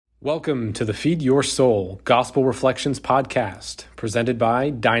Welcome to the Feed Your Soul Gospel Reflections podcast, presented by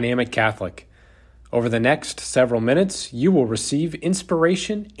Dynamic Catholic. Over the next several minutes, you will receive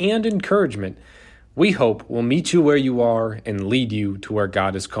inspiration and encouragement we hope will meet you where you are and lead you to where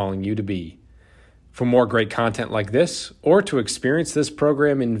God is calling you to be. For more great content like this, or to experience this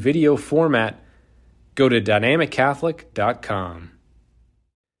program in video format, go to dynamiccatholic.com.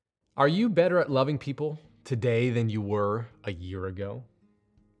 Are you better at loving people today than you were a year ago?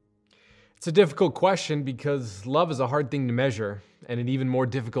 It's a difficult question because love is a hard thing to measure and an even more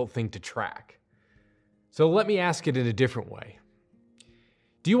difficult thing to track. So let me ask it in a different way.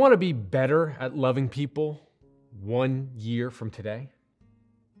 Do you want to be better at loving people 1 year from today?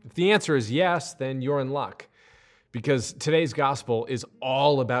 If the answer is yes, then you're in luck, because today's gospel is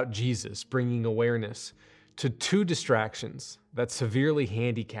all about Jesus bringing awareness to two distractions that severely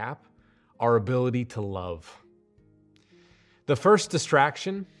handicap our ability to love. The first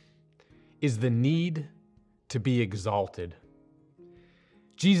distraction is the need to be exalted.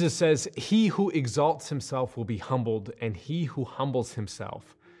 Jesus says, "He who exalts himself will be humbled, and he who humbles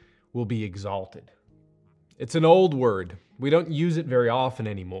himself will be exalted." It's an old word. We don't use it very often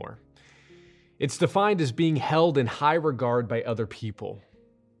anymore. It's defined as being held in high regard by other people.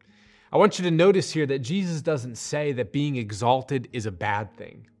 I want you to notice here that Jesus doesn't say that being exalted is a bad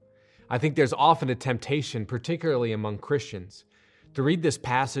thing. I think there's often a temptation, particularly among Christians, to read this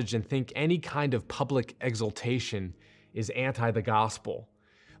passage and think any kind of public exaltation is anti the gospel,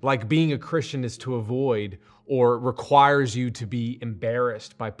 like being a Christian is to avoid or requires you to be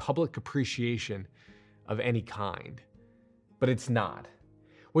embarrassed by public appreciation of any kind. But it's not.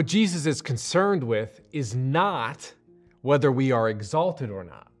 What Jesus is concerned with is not whether we are exalted or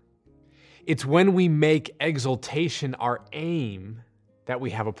not. It's when we make exaltation our aim that we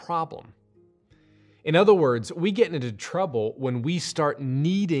have a problem. In other words, we get into trouble when we start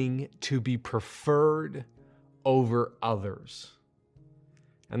needing to be preferred over others.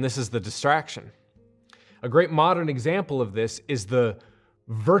 And this is the distraction. A great modern example of this is the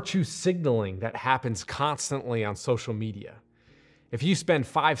virtue signaling that happens constantly on social media. If you spend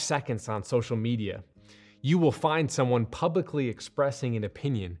 5 seconds on social media, you will find someone publicly expressing an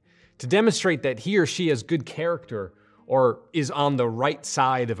opinion to demonstrate that he or she has good character or is on the right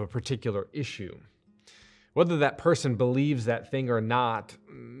side of a particular issue. Whether that person believes that thing or not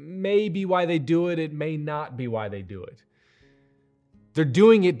may be why they do it. It may not be why they do it. They're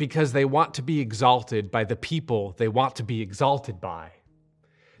doing it because they want to be exalted by the people they want to be exalted by.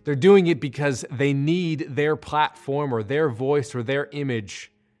 They're doing it because they need their platform or their voice or their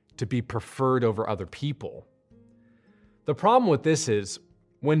image to be preferred over other people. The problem with this is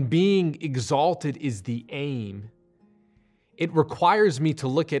when being exalted is the aim, it requires me to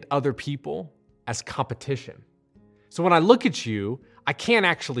look at other people as competition. So when I look at you, I can't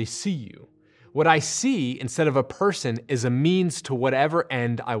actually see you. What I see instead of a person is a means to whatever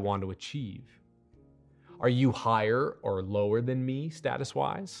end I want to achieve. Are you higher or lower than me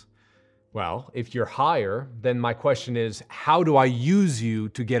status-wise? Well, if you're higher, then my question is, how do I use you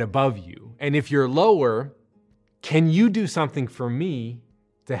to get above you? And if you're lower, can you do something for me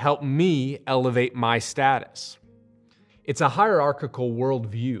to help me elevate my status? It's a hierarchical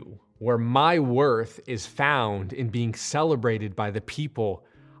worldview where my worth is found in being celebrated by the people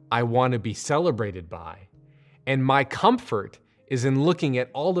I want to be celebrated by. And my comfort is in looking at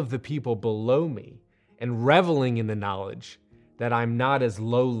all of the people below me and reveling in the knowledge that I'm not as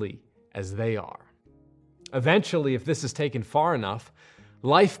lowly as they are. Eventually, if this is taken far enough,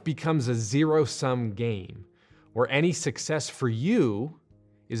 life becomes a zero-sum game where any success for you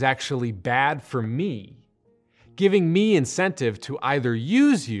is actually bad for me, giving me incentive to either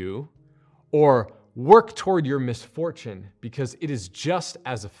use you or work toward your misfortune because it is just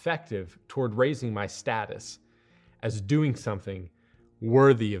as effective toward raising my status as doing something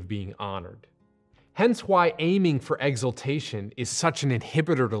worthy of being honored. Hence why aiming for exaltation is such an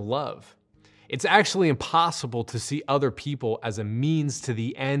inhibitor to love. It's actually impossible to see other people as a means to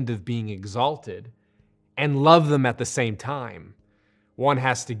the end of being exalted and love them at the same time. One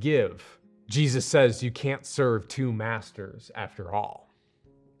has to give. Jesus says you can't serve two masters after all.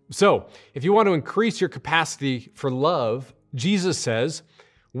 So, if you want to increase your capacity for love, Jesus says,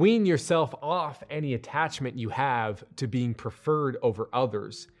 wean yourself off any attachment you have to being preferred over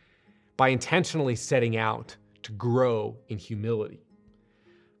others by intentionally setting out to grow in humility.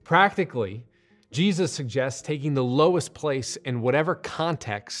 Practically, Jesus suggests taking the lowest place in whatever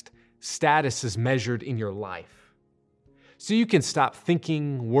context status is measured in your life, so you can stop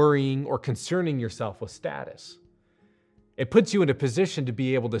thinking, worrying, or concerning yourself with status. It puts you in a position to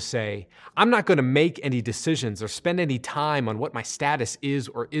be able to say, I'm not going to make any decisions or spend any time on what my status is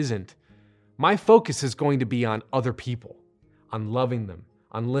or isn't. My focus is going to be on other people, on loving them,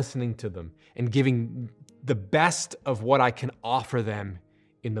 on listening to them, and giving the best of what I can offer them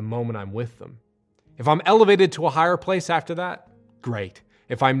in the moment I'm with them. If I'm elevated to a higher place after that, great.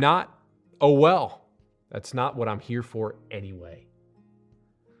 If I'm not, oh well. That's not what I'm here for anyway.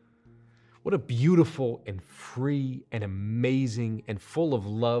 What a beautiful and free and amazing and full of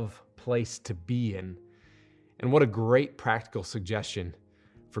love place to be in. And what a great practical suggestion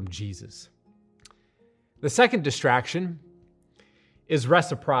from Jesus. The second distraction is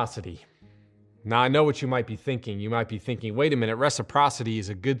reciprocity. Now, I know what you might be thinking. You might be thinking, wait a minute, reciprocity is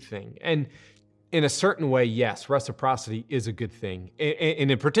a good thing. And in a certain way, yes, reciprocity is a good thing.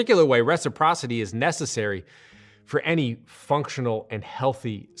 In a particular way, reciprocity is necessary for any functional and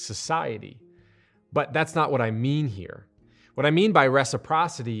healthy society. But that's not what I mean here. What I mean by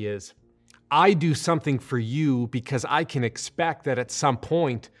reciprocity is I do something for you because I can expect that at some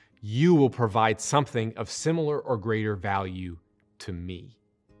point you will provide something of similar or greater value to me.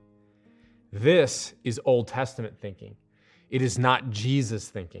 This is Old Testament thinking. It is not Jesus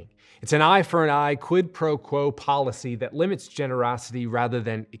thinking. It's an eye for an eye, quid pro quo policy that limits generosity rather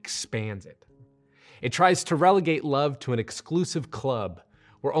than expands it. It tries to relegate love to an exclusive club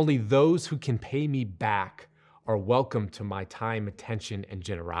where only those who can pay me back are welcome to my time, attention, and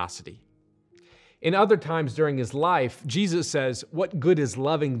generosity. In other times during his life, Jesus says, what good is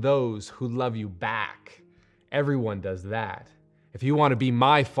loving those who love you back? Everyone does that. If you want to be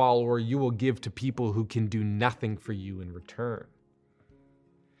my follower, you will give to people who can do nothing for you in return.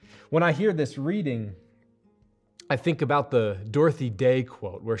 When I hear this reading, I think about the Dorothy Day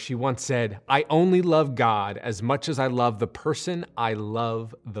quote where she once said, I only love God as much as I love the person I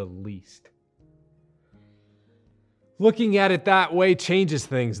love the least. Looking at it that way changes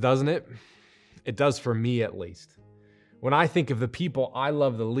things, doesn't it? It does for me at least. When I think of the people I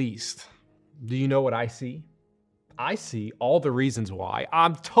love the least, do you know what I see? I see all the reasons why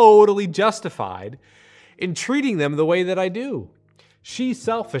I'm totally justified in treating them the way that I do. She's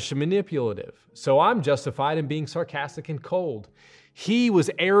selfish and manipulative, so I'm justified in being sarcastic and cold. He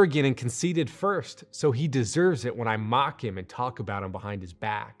was arrogant and conceited first, so he deserves it when I mock him and talk about him behind his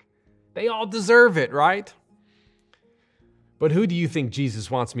back. They all deserve it, right? But who do you think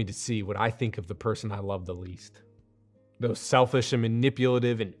Jesus wants me to see when I think of the person I love the least? Those selfish and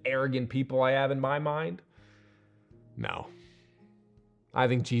manipulative and arrogant people I have in my mind? No. I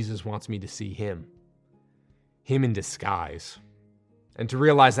think Jesus wants me to see him in disguise, and to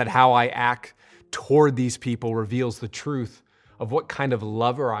realize that how I act toward these people reveals the truth of what kind of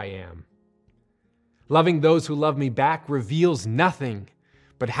lover I am. Loving those who love me back reveals nothing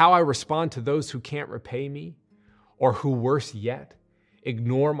but how I respond to those who can't repay me, or who, worse yet,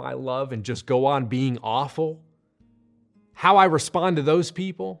 ignore my love and just go on being awful. How I respond to those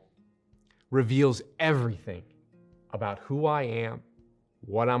people reveals everything about who I am,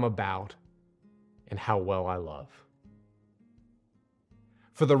 what I'm about, and how well I love.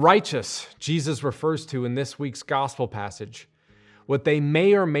 For the righteous, Jesus refers to in this week's gospel passage, what they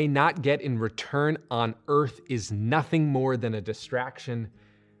may or may not get in return on earth is nothing more than a distraction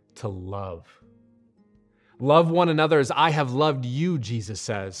to love. Love one another as I have loved you, Jesus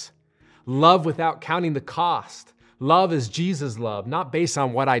says. Love without counting the cost. Love is Jesus' love, not based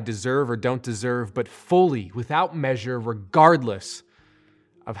on what I deserve or don't deserve, but fully, without measure, regardless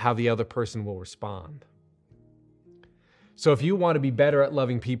of how the other person will respond. So if you want to be better at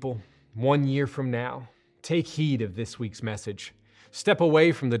loving people 1 year from now, take heed of this week's message. Step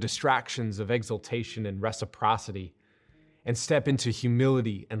away from the distractions of exaltation and reciprocity and step into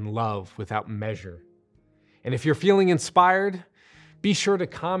humility and love without measure. And if you're feeling inspired, be sure to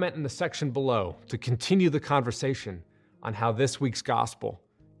comment in the section below to continue the conversation on how this week's gospel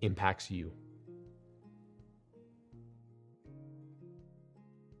impacts you.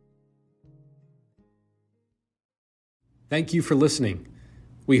 Thank you for listening.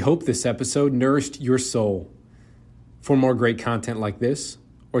 We hope this episode nourished your soul. For more great content like this,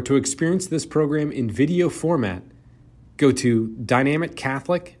 or to experience this program in video format, go to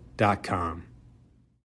dynamiccatholic.com.